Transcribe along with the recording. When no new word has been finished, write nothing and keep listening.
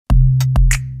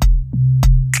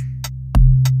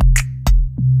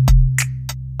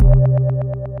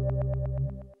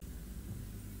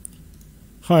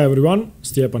Hi everyone,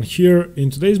 Stepan here. In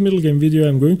today's middle game video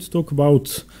I'm going to talk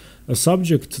about a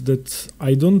subject that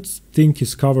I don't think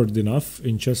is covered enough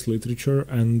in chess literature,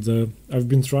 and I've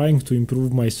been trying to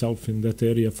improve myself in that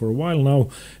area for a while now,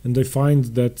 and I find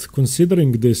that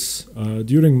considering this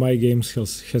during my games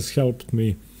has helped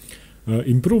me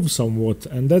improve somewhat,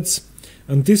 and that's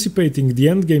anticipating the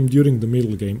endgame during the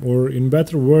middle game, or in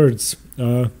better words,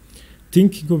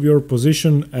 thinking of your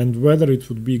position and whether it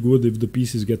would be good if the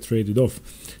pieces get traded off.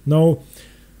 Now,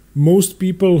 most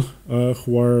people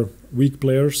who are weak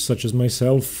players, such as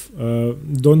myself,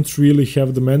 don't really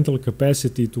have the mental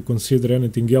capacity to consider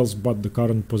anything else but the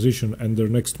current position and their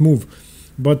next move.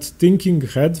 But thinking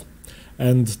ahead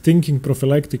and thinking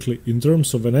prophylactically in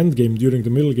terms of an endgame during the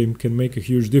middle game can make a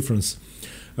huge difference.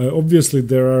 Obviously,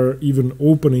 there are even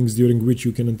openings during which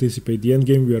you can anticipate the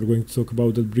endgame. We are going to talk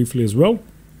about that briefly as well.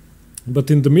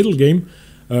 But in the middle game,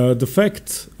 the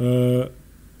fact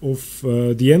of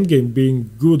the endgame being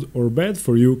good or bad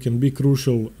for you can be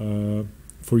crucial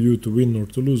for you to win or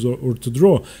to lose or to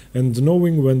draw. And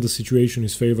knowing when the situation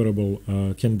is favorable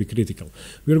can be critical.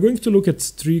 We are going to look at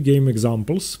 3 game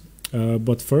examples,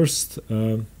 but first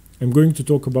I'm going to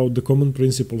talk about the common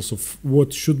principles of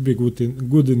what should be good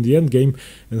in the endgame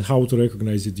and how to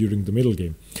recognize it during the middle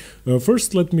game.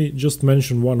 First, let me just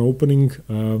mention one opening.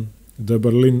 The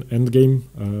Berlin endgame,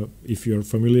 if you're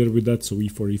familiar with that, so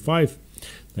e4, e5,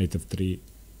 knight f3,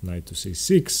 knight to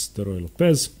c6, the Roy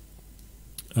Lopez,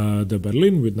 the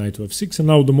Berlin with knight to f6, and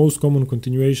now the most common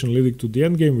continuation leading to the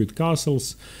endgame with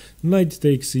castles, knight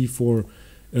takes e4,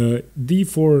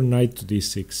 d4, knight to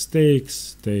d6,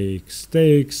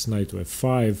 takes, knight to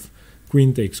f5,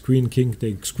 queen takes queen, king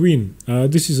takes queen.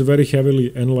 This is a very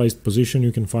heavily analyzed position.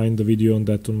 You can find the video on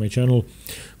that on my channel.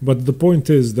 But the point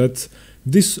is that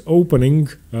this opening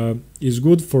is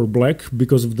good for black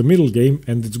because of the middle game,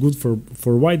 and it's good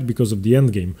for white because of the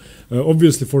end game.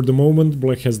 Obviously, for the moment,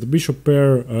 black has the bishop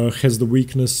pair, has the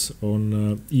weakness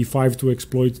on e5 to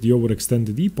exploit the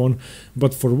overextended e-pawn,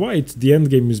 but for white, the end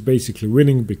game is basically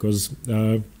winning because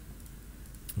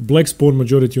black's pawn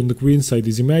majority on the queen side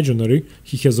is imaginary.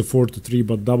 He has a 4-3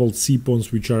 but doubled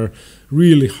c-pawns, which are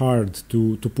really hard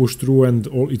to push through, and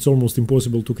it's almost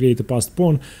impossible to create a passed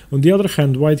pawn. On the other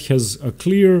hand, white has a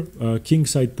clear king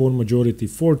side pawn majority,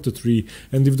 4-3,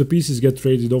 and if the pieces get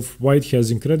traded off, white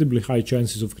has incredibly high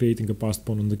chances of creating a passed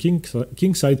pawn on the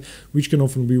king side, which can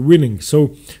often be winning.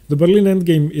 So the Berlin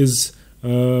endgame is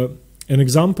an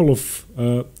example of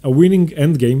a winning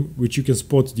endgame which you can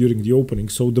spot during the opening.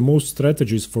 So the most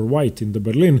strategies for white in the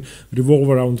Berlin revolve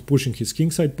around pushing his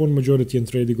kingside pawn majority and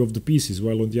trading off the pieces,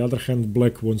 while on the other hand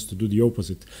black wants to do the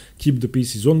opposite, keep the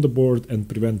pieces on the board and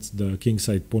prevent the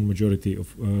kingside pawn majority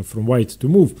from white to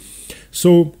move.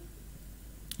 So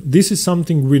this is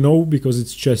something we know because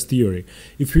it's chess theory.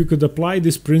 If you could apply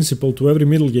this principle to every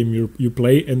middle game you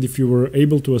play, and if you were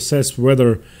able to assess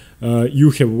whether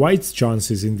you have white's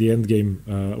chances in the endgame,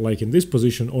 like in this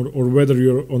position, or whether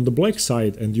you're on the black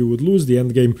side and you would lose the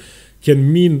endgame,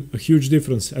 can mean a huge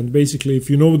difference. And basically, if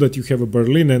you know that you have a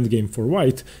Berlin endgame for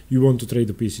white, you want to trade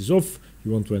the pieces off,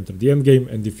 you want to enter the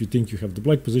endgame, and if you think you have the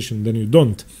black position, then you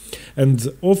don't. And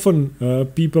often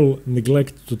people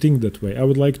neglect to think that way. I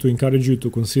would like to encourage you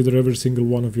to consider every single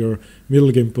one of your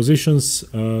middle game positions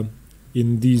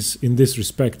in this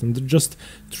respect, and just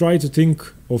try to think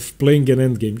of playing an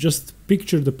endgame. Just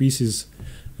picture the pieces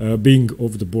being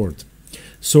off the board.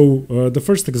 So the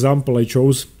first example I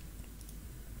chose,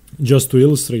 just to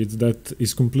illustrate that,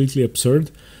 is completely absurd.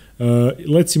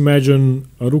 Let's imagine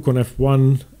a rook on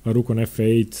f1, a rook on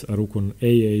f8, a rook on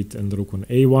a8, and a rook on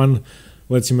a1.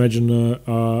 Let's imagine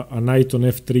a knight on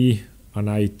f3, a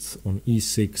knight on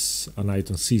e6, a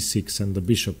knight on c6, and the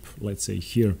bishop, let's say,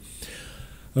 here.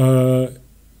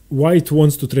 White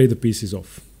wants to trade the pieces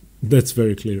off. That's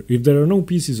very clear. If there are no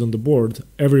pieces on the board,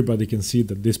 everybody can see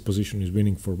that this position is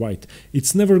winning for white.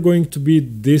 It's never going to be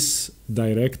this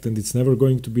direct and it's never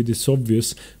going to be this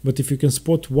obvious, but if you can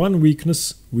spot one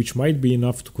weakness, which might be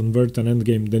enough to convert an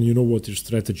endgame, then you know what your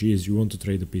strategy is. You want to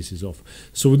trade the pieces off.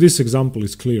 So this example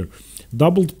is clear.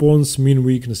 Doubled pawns mean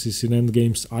weaknesses in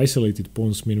endgames, isolated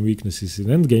pawns mean weaknesses in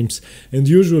endgames, and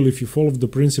usually if you follow the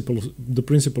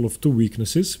principle of 2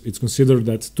 weaknesses, it's considered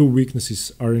that 2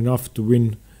 weaknesses are enough to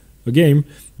win a game.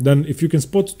 Then if you can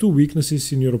spot 2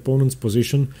 weaknesses in your opponent's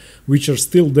position which are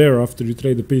still there after you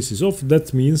trade the pieces off,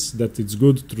 that means that it's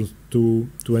good to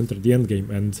enter the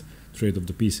endgame and trade off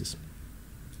the pieces.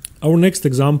 Our next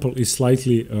example is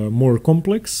slightly more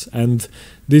complex, and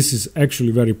this is actually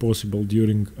very possible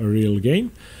during a real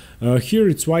game. Here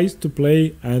it's wise to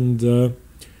play, and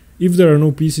if there are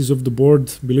no pieces of the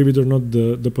board, believe it or not,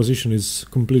 the position is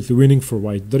completely winning for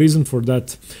white. The reason for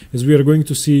that, as we are going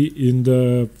to see in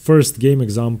the first game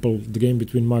example, the game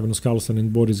between Magnus Carlsen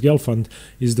and Boris Gelfand,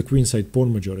 is the queenside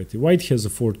pawn majority. White has a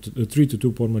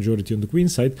 3-2 pawn majority on the queen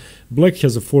side, black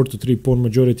has a 4-3 pawn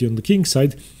majority on the king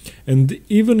side, and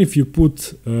even if you put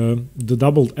the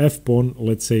doubled f pawn,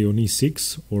 let's say on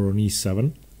e6 or on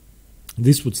e7,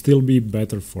 this would still be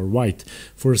better for white,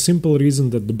 for a simple reason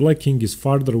that the black king is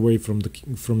farther away from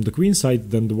the queen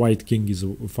side than the white king is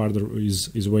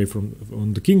away from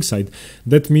on the king side.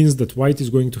 That means that white is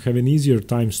going to have an easier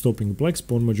time stopping black's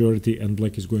pawn majority, and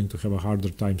black is going to have a harder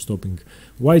time stopping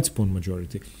white's pawn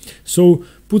majority. So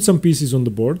put some pieces on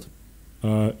the board.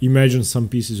 Imagine some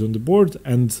pieces on the board,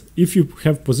 and if you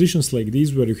have positions like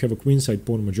these where you have a queenside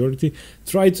pawn majority,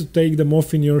 try to take them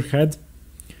off in your head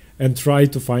and try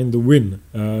to find the win.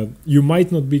 You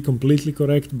might not be completely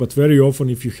correct, but very often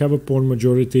if you have a pawn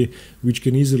majority which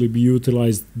can easily be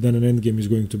utilized, then an endgame is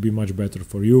going to be much better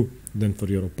for you than for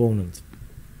your opponent.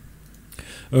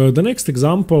 The next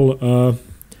example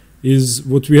is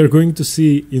what we are going to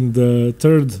see in the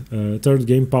third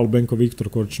game, Paul Benko Viktor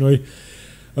Korchnoi,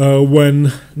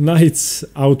 when knights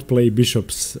outplay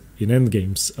bishops in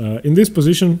endgames. In this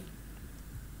position,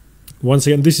 once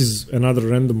again, this is another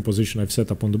random position I've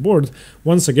set up on the board.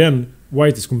 Once again,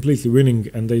 white is completely winning,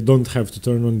 and they don't have to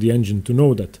turn on the engine to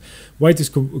know that. White is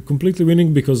completely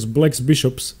winning because black's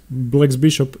bishop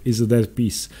is a dead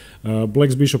piece.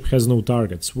 Black's bishop has no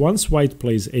targets. Once white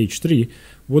plays h3,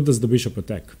 what does the bishop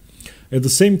attack? At the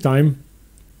same time,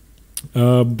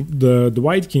 the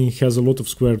white king has a lot of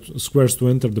squares to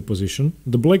enter the position.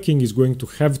 The black king is going to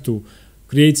have to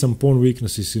create some pawn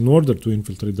weaknesses in order to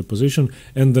infiltrate the position,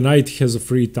 and the knight has a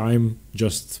free time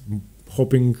just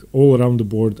hopping all around the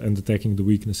board and attacking the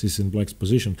weaknesses in black's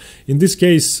position. In this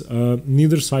case,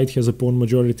 neither side has a pawn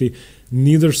majority,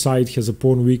 neither side has a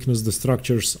pawn weakness. The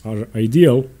structures are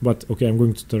ideal, but okay, I'm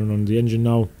going to turn on the engine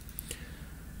now.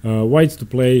 White to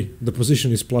play, the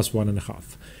position is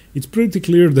 +1.5. It's pretty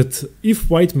clear that if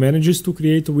white manages to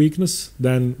create a weakness,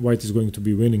 then white is going to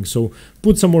be winning. So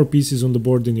put some more pieces on the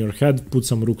board in your head, put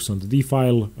some rooks on the d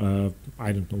file,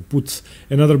 I don't know, put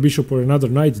another bishop or another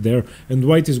knight there, and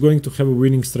white is going to have a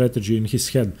winning strategy in his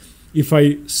head.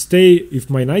 If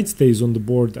my knight stays on the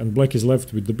board and black is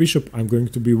left with the bishop, I'm going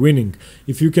to be winning.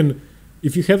 If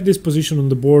you have this position on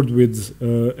the board with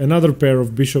another pair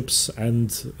of bishops and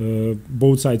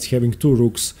both sides having two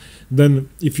rooks, then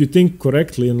if you think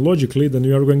correctly and logically, then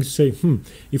you are going to say,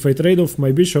 if I trade off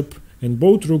my bishop and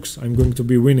both rooks, I'm going to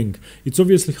be winning. It's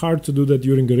obviously hard to do that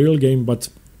during a real game, but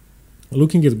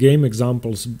looking at game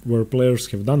examples where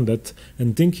players have done that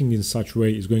and thinking in such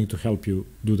way is going to help you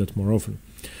do that more often.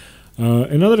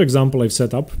 Another example I've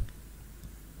set up,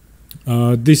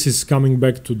 this is coming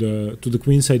back to the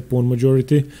queenside pawn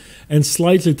majority and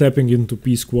slightly tapping into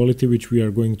piece quality, which we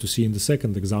are going to see in the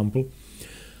second example.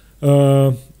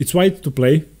 It's white to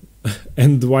play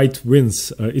and white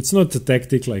wins. It's not a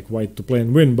tactic like white to play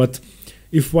and win, but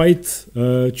if white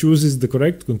chooses the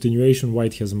correct continuation,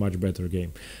 white has a much better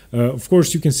game. Of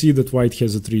course, you can see that white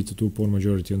has a 3-2 pawn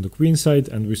majority on the queen side,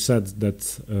 and we said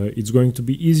that it's going to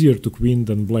be easier to queen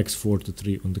than black's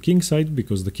 4-3 on the king side,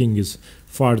 because the king is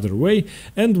farther away,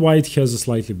 and white has a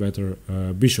slightly better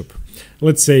bishop.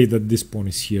 Let's say that this pawn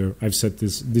is here. I've set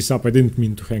this up. I didn't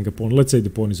mean to hang a pawn. Let's say the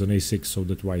pawn is on a6, so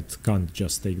that white can't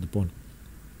just take the pawn.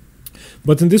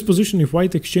 But in this position, if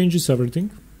white exchanges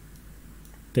everything,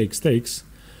 takes,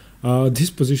 this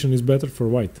position is better for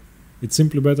white. It's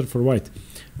simply better for white.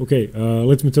 Okay,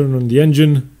 let me turn on the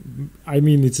engine. I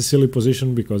mean, it's a silly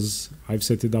position because I've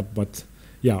set it up, but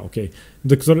yeah, okay.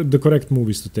 The correct move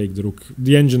is to take the rook.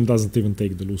 The engine doesn't even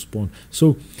take the loose pawn.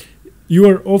 So you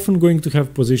are often going to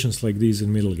have positions like these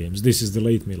in middle games. This is the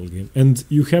late middle game, and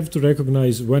you have to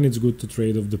recognize when it's good to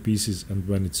trade off the pieces and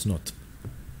when it's not.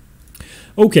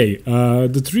 Okay,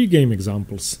 the 3 game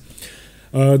examples.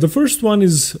 The first one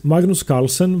is Magnus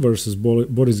Carlsen versus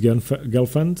Boris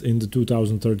Gelfand in the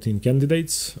 2013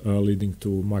 candidates, leading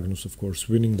to Magnus, of course,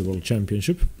 winning the World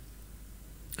Championship.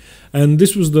 And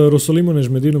this was the Rossolimo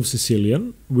Nejmedinov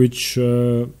Sicilian, which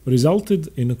resulted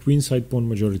in a queenside pawn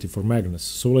majority for Magnus.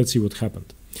 So let's see what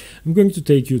happened. I'm going to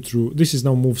take you through, this is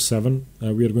now move 7.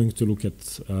 We are going to look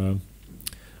at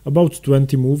about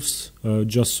 20 moves,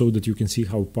 just so that you can see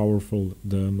how powerful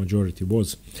the majority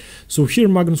was. So here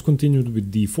Magnus continued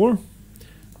with d4,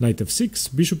 knight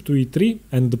f6, bishop to e3,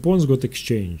 and the pawns got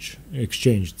exchanged.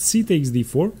 C takes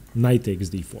d4, knight takes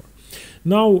d4.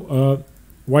 Now,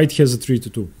 white has a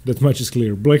 3-2. That much is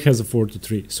clear. Black has a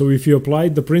 4-3. So if you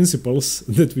applied the principles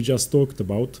that we just talked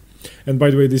about, and by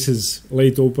the way, this is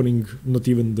late opening, not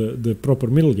even the proper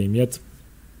middle game yet,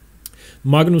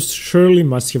 Magnus surely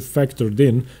must have factored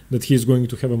in that he's going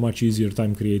to have a much easier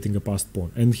time creating a passed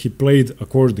pawn, and he played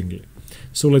accordingly.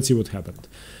 So let's see what happened.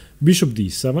 Bishop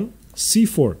d7,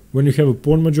 c4. When you have a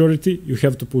pawn majority, you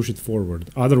have to push it forward.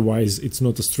 Otherwise, it's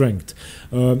not a strength.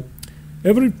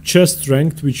 Every chess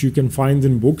strength which you can find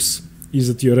in books is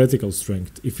a theoretical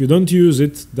strength. If you don't use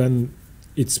it, then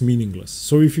it's meaningless.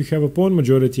 So if you have a pawn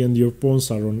majority and your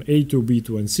pawns are on a2, b2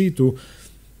 and c2,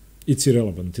 it's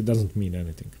irrelevant. It doesn't mean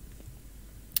anything.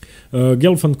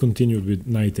 Gelfand continued with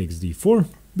knight takes d4,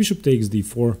 bishop takes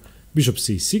d4, bishop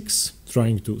c6,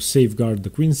 trying to safeguard the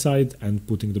queen side and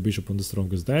putting the bishop on the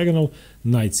strongest diagonal,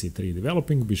 knight c3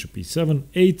 developing, bishop e7,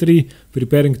 a3,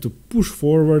 preparing to push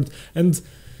forward, and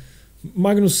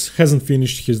Magnus hasn't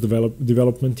finished his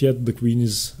development yet. The queen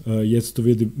is yet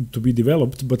to be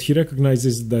developed, but he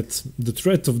recognizes that the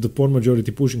threat of the pawn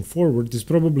majority pushing forward is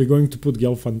probably going to put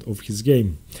Gelfand off his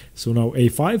game. So now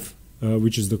a5,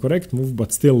 which is the correct move,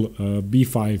 but still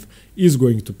b5 is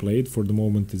going to play it. For the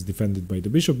moment it's defended by the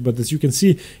bishop, but as you can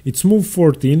see, it's move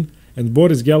 14, and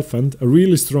Boris Gelfand, a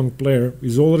really strong player,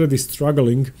 is already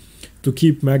struggling to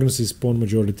keep Magnus's pawn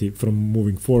majority from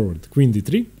moving forward. Queen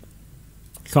d3,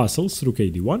 castles, rook a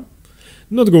d1,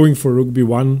 not going for rook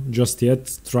b1 just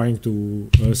yet, trying to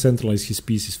centralize his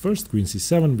pieces first. Queen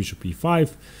c7, bishop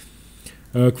e5,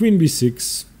 queen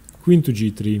b6, queen to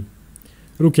g3,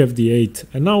 rook fd8,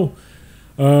 and now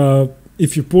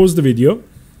if you pause the video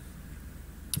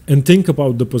and think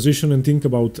about the position and think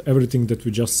about everything that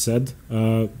we just said,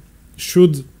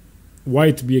 should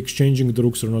white be exchanging the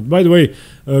rooks or not? By the way,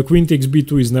 queen takes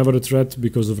b2 is never a threat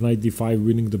because of knight d5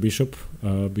 winning the bishop,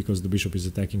 because the bishop is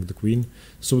attacking the queen,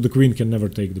 so the queen can never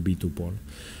take the b2 pawn.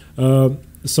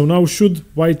 So now should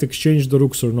white exchange the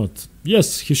rooks or not?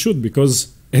 Yes, he should,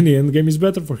 because any endgame is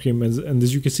better for him, and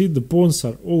as you can see, the pawns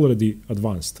are already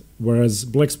advanced, whereas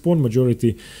black's pawn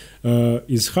majority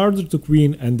is harder to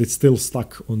queen and it's still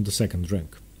stuck on the second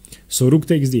rank. So rook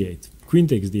takes d8, queen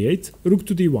takes d8, rook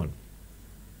to d1,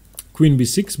 queen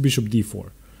b6, bishop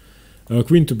d4,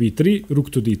 queen to b3, rook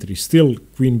to d3. Still,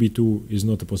 queen b2 is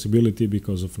not a possibility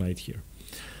because of knight here.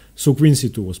 So queen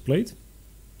c2 was played.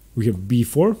 We have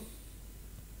b4,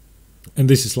 and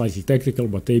this is slightly tactical,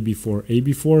 but a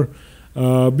b4.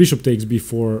 Bishop takes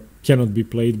b4 cannot be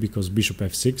played because bishop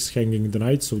f6 hanging the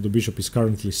knight, so the bishop is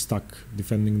currently stuck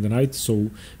defending the knight,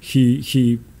 so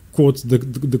he caught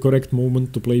the correct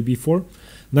moment to play b4.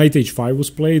 Knight h5 was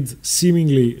played,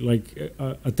 seemingly like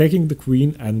attacking the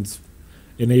queen and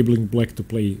enabling black to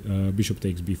play bishop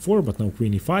takes b4, but now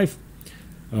queen e5,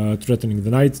 threatening the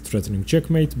knight, threatening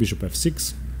checkmate, bishop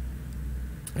f6.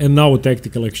 And now a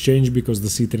tactical exchange because the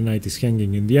c3 knight is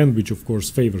hanging in the end, which of course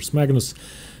favors Magnus.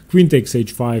 Queen takes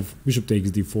h5, bishop takes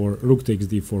d4, rook takes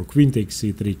d4, queen takes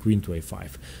c3, queen to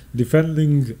a5.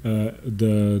 Defending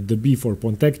the b4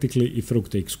 pawn tactically. If rook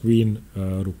takes queen,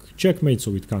 rook checkmate,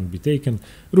 so it can't be taken.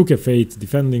 Rook f8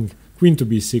 defending, queen to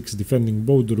b6 defending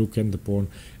both the rook and the pawn.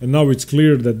 And now it's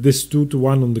clear that this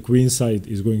 2-1 on the queen side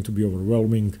is going to be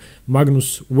overwhelming.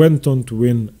 Magnus went on to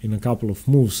win in a couple of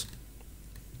moves.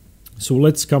 So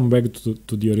let's come back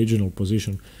to the original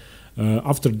position.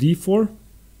 After d4,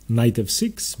 knight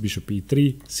f6, bishop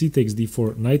e3, c takes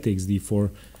d4, knight takes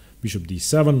d4, bishop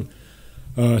d7.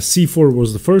 c4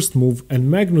 was the first move,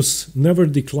 and Magnus never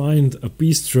declined a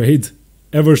piece trade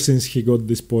ever since he got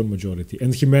this pawn majority,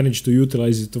 and he managed to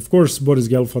utilize it. Of course, Boris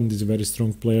Gelfand is a very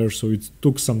strong player, so it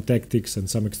took some tactics and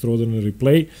some extraordinary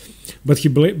play, but he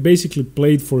basically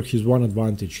played for his one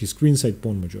advantage, his queenside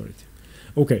pawn majority.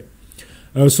 Okay,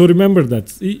 so remember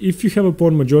that if you have a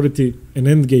pawn majority, an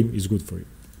endgame is good for you.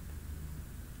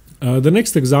 The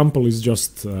next example is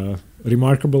just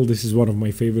remarkable. This is one of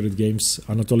my favorite games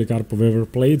Anatoly Karpov ever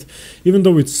played, even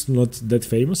though it's not that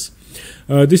famous.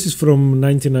 This is from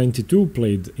 1992,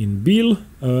 played in Biel,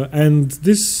 and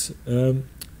this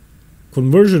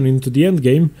conversion into the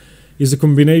endgame is a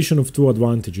combination of two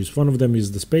advantages. One of them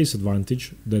is the space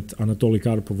advantage that Anatoly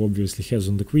Karpov obviously has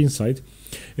on the queen side,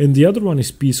 and the other one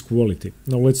is piece quality.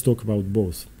 Now let's talk about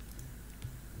both.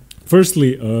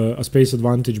 Firstly, a space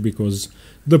advantage because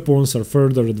the pawns are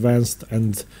further advanced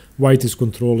and white is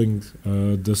controlling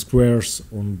the squares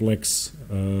on black's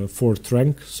fourth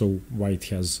rank, so white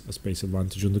has a space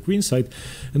advantage on the queen side.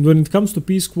 And when it comes to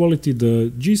piece quality,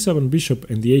 the g7 bishop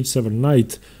and the h7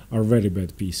 knight are very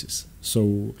bad pieces.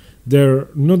 So they're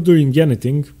not doing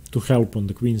anything to help on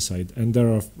the queen side, and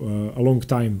they're a long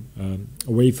time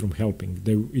away from helping.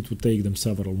 It would take them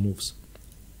several moves.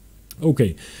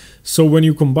 Okay, so when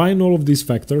you combine all of these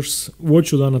factors, what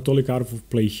should Anatoly Karpov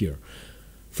play here?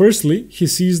 Firstly, he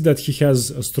sees that he has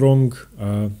a strong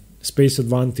space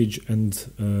advantage and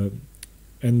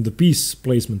the piece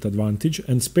placement advantage,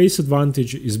 and space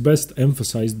advantage is best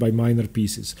emphasized by minor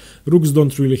pieces. Rooks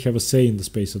don't really have a say in the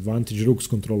space advantage, rooks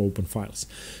control open files.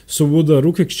 So would a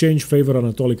rook exchange favor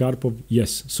Anatoly Karpov?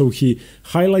 Yes. So he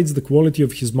highlights the quality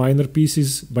of his minor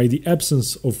pieces by the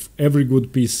absence of every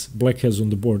good piece black has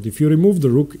on the board. If you remove the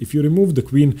rook, if you remove the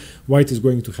queen, white is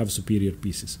going to have superior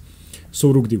pieces.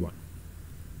 So rook d1.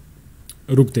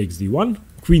 Rook takes d1,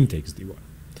 queen takes d1.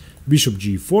 Bishop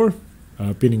g4,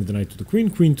 pinning the knight to the queen,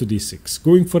 queen to d6,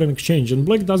 going for an exchange, and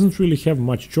black doesn't really have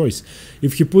much choice.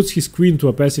 If he puts his queen to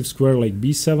a passive square like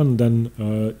b7, then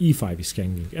e5 is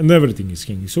hanging, and everything is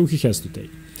hanging, so he has to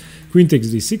take. Queen takes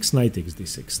d6, knight takes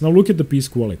d6. Now look at the piece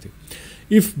quality.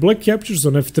 If black captures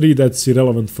on f3, that's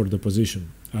irrelevant for the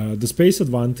position. The space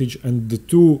advantage and the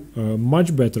two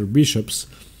much better bishops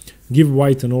give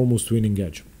white an almost winning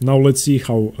edge. Now let's see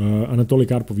how Anatoly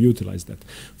Karpov utilized that.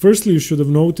 Firstly, you should have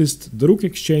noticed the rook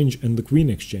exchange and the queen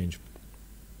exchange.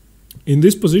 In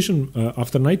this position,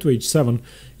 after knight to h7,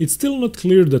 it's still not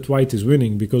clear that white is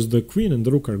winning because the queen and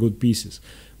the rook are good pieces.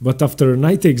 But after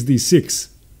knight takes d6,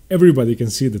 everybody can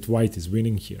see that white is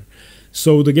winning here.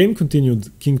 So the game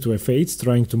continued king to f8,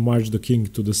 trying to march the king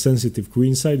to the sensitive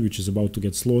queen side, which is about to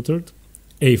get slaughtered.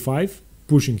 a5.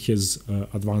 Pushing his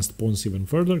advanced pawns even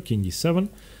further, king e7,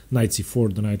 knight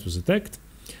c4, the knight was attacked.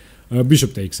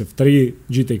 Bishop takes f3,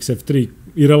 g takes f3,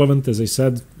 irrelevant, as I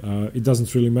said, it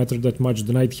doesn't really matter that much,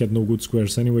 the knight had no good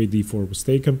squares anyway, d4 was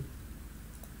taken.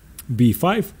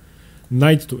 b5,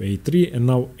 knight to a3, and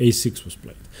now a6 was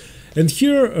played. And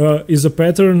here is a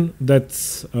pattern that,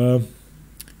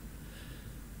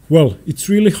 well, it's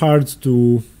really hard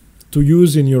to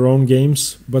use in your own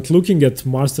games, but looking at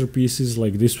masterpieces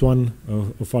like this one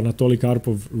of Anatoly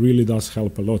Karpov really does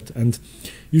help a lot. And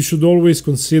you should always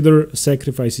consider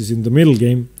sacrifices in the middle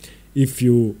game if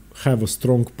you have a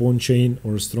strong pawn chain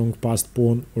or a strong passed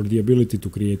pawn or the ability to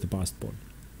create a passed pawn.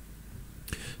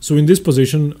 So in this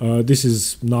position, this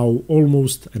is now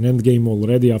almost an endgame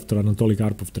already after Anatoly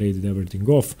Karpov traded everything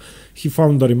off. He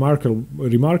found a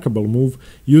remarkable move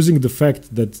using the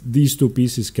fact that these two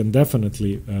pieces can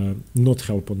definitely not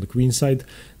help on the queen side.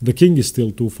 The king is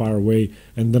still too far away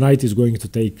and the knight is going to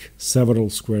take several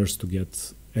squares to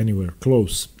get anywhere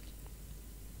close.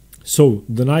 So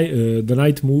the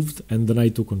knight moved and the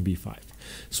knight took on b5.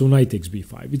 So knight takes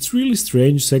b5. It's really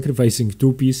strange sacrificing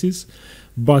two pieces.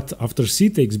 But after c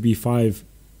takes b5,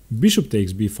 bishop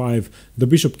takes b5, the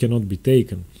bishop cannot be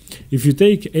taken. If you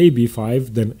take a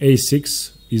b5, then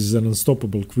a6 is an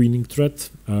unstoppable queening threat.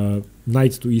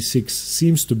 Knight to e6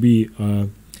 seems to be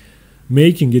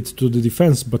making it to the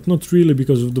defense, but not really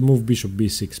because of the move bishop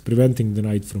b6, preventing the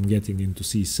knight from getting into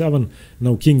c7.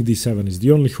 Now king d7 is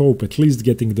the only hope, at least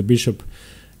getting the bishop.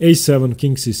 a7,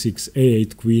 king c6,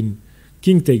 a8, queen.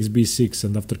 King takes b6,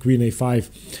 and after queen a5,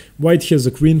 white has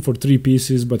a queen for 3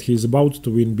 pieces, but he is about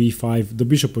to win b5. The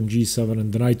bishop on g7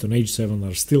 and the knight on h7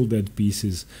 are still dead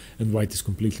pieces, and white is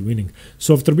completely winning.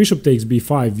 So after bishop takes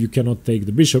b5, you cannot take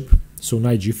the bishop, so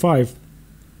knight g5,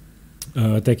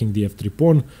 attacking the f3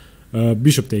 pawn.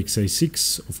 Bishop takes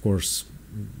a6, of course,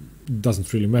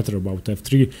 doesn't really matter about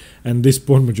f3, and this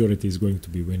pawn majority is going to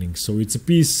be winning. So it's a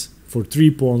piece for 3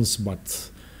 pawns, but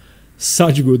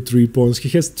such good 3 pawns. He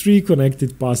has 3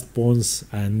 connected passed pawns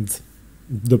and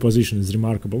the position is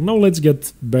remarkable. Now let's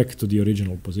get back to the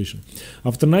original position.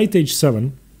 After knight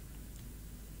h7,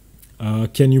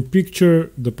 can you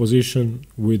picture the position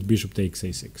with bishop takes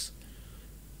a6?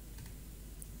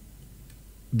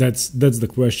 That's the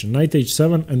question. Knight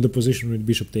h7 and the position with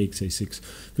bishop takes a6.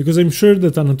 Because I'm sure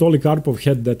that Anatoly Karpov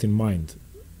had that in mind.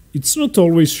 It's not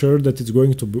always sure that it's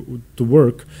going to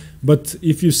work, but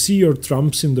if you see your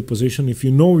trumps in the position, if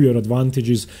you know your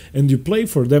advantages and you play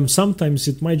for them, sometimes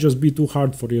it might just be too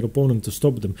hard for your opponent to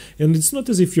stop them. And it's not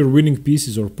as if you're winning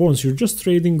pieces or pawns, you're just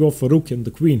trading off a rook and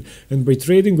the queen. And by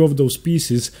trading off those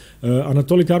pieces,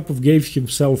 Anatoly Karpov gave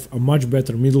himself a much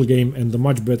better middle game and a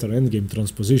much better endgame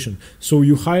transposition. So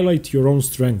you highlight your own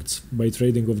strengths by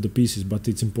trading off the pieces, but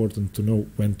it's important to know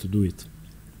when to do it.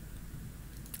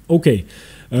 Okay,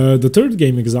 the third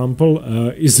game example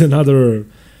is another.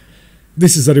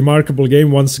 This is a remarkable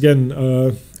game. Once again,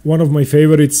 one of my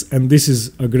favorites, and this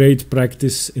is a great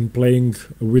practice in playing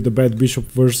with a bad bishop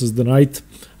versus the knight.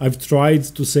 I've tried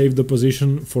to save the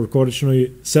position for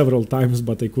Korchnoi several times,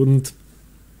 but I couldn't.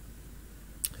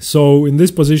 So in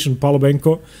this position,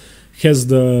 Polobenko has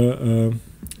the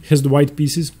white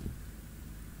pieces.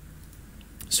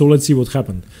 So let's see what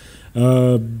happened.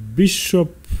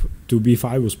 Bishop to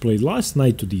b5 was played last,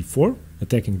 knight to d4,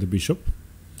 attacking the bishop.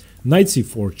 Knight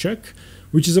c4 check,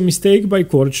 which is a mistake by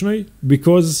Korchnoi,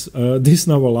 because this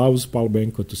now allows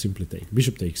Pavlenko to simply take.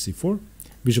 Bishop takes c4,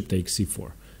 bishop takes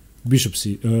c4,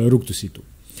 rook to c2.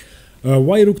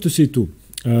 Why rook to c2?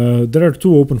 There are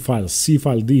two open files, c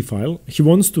file, d file. He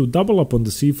wants to double up on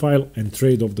the c file and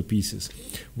trade off the pieces.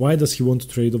 Why does he want to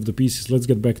trade off the pieces? Let's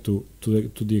get back to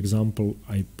the example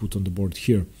I put on the board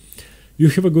here. You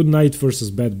have a good knight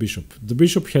versus bad bishop. The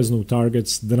bishop has no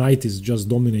targets, the knight is just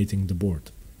dominating the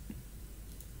board.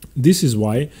 This is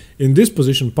why, in this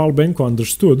position, Pavlenko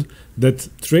understood that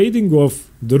trading off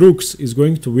the rooks is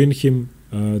going to win him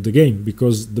the game,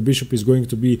 because the bishop is going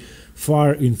to be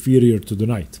far inferior to the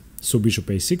knight. So bishop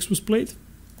a6 was played,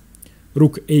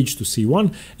 rook h to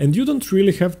c1, and you don't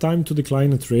really have time to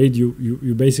decline a trade.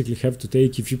 You basically have to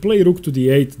take. If you play rook to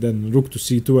d8, then rook to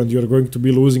c2, and you're going to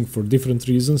be losing for different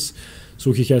reasons.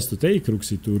 So he has to take rook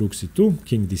c2,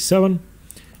 king d7,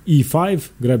 e5,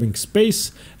 grabbing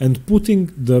space and putting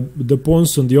the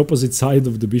pawns on the opposite side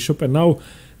of the bishop. And now,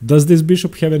 does this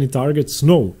bishop have any targets?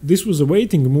 No. This was a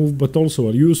waiting move, but also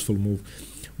a useful move.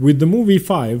 With the move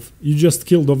e5, you just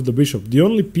killed off the bishop. The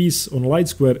only piece on light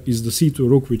square is the c2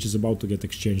 rook, which is about to get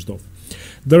exchanged off.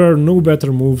 There are no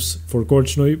better moves for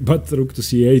Korchnoi but rook to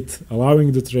c8,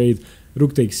 allowing the trade,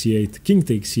 rook takes c8, king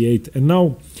takes c8, and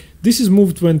now this is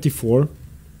move 24.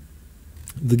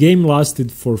 The game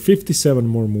lasted for 57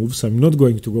 more moves. I'm not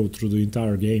going to go through the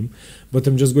entire game, but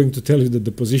I'm just going to tell you that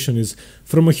the position is,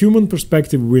 from a human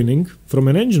perspective, winning. From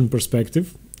an engine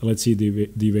perspective, let's see the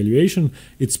evaluation,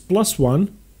 it's +1,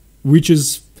 which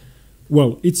is,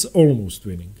 well, it's almost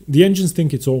winning. The engines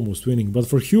think it's almost winning, but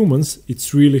for humans,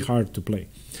 it's really hard to play.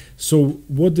 So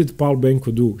what did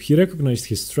Pavlenko do? He recognized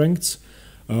his strengths.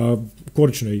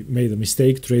 Korchnoi made a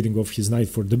mistake trading off his knight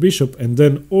for the bishop, and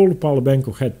then all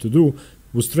Pavlenko had to do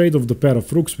was trade off the pair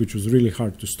of rooks, which was really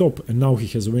hard to stop, and now he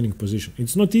has a winning position.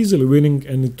 It's not easily winning,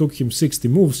 and it took him 60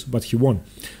 moves, but he won.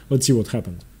 Let's see what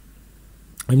happened.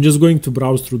 I'm just going to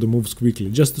browse through the moves quickly,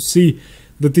 just to see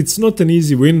that it's not an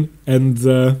easy win, and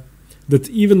that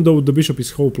even though the bishop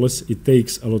is hopeless, it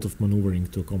takes a lot of maneuvering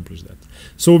to accomplish that.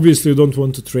 So obviously you don't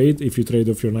want to trade. If you trade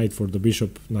off your knight for the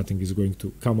bishop, nothing is going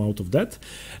to come out of that.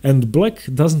 And black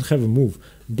doesn't have a move.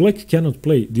 Black cannot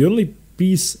play. The only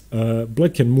piece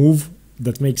black can move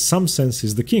that makes some sense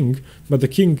is the king, but the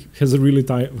king has a really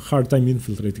hard time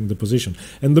infiltrating the position.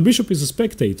 And the bishop is a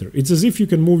spectator. It's as if you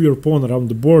can move your pawn around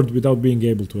the board without being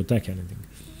able to attack anything.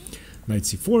 Knight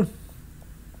c4.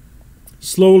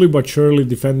 Slowly but surely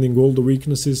defending all the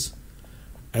weaknesses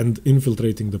and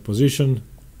infiltrating the position.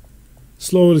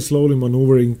 Slowly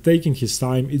maneuvering, taking his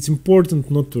time. It's important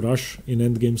not to rush in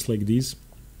endgames like these.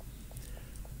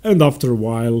 And after a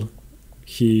while,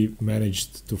 he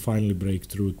managed to finally break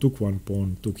through, took one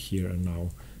pawn, took here, and now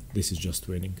this is just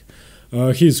winning.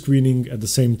 He's queening at the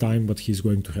same time, but he's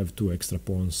going to have 2 extra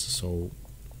pawns, so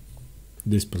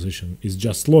this position is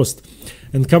just lost.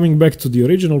 And coming back to the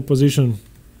original position,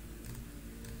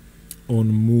 on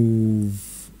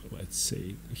move, let's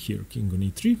say here, king on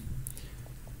e3.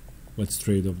 Let's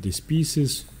trade off these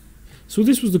pieces. So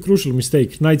this was the crucial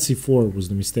mistake. Knight c4 was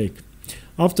the mistake.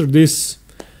 After this,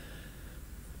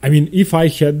 I mean, if I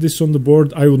had this on the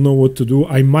board, I would know what to do.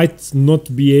 I might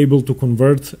not be able to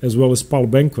convert as well as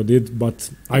Pavlenko did,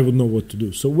 but I would know what to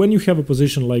do. So when you have a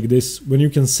position like this, when you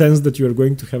can sense that you are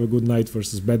going to have a good knight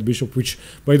versus bad bishop, which,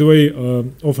 by the way,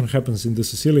 often happens in the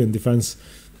Sicilian defense,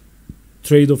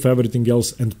 trade off everything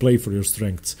else and play for your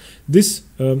strengths. This,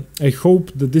 I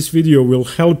hope that this video will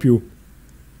help you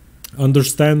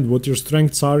understand what your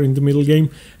strengths are in the middle game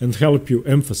and help you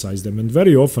emphasize them. And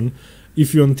very often,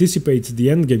 if you anticipate the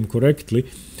endgame correctly,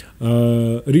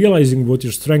 realizing what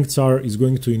your strengths are is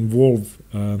going to involve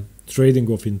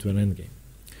trading off into an endgame.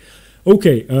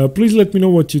 Okay, please let me know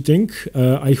what you think.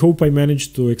 I hope I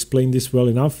managed to explain this well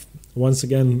enough. Once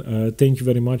again, thank you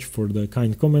very much for the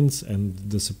kind comments and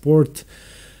the support.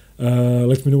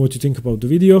 Let me know what you think about the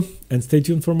video, and stay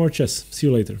tuned for more chess. See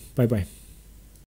you later. Bye bye.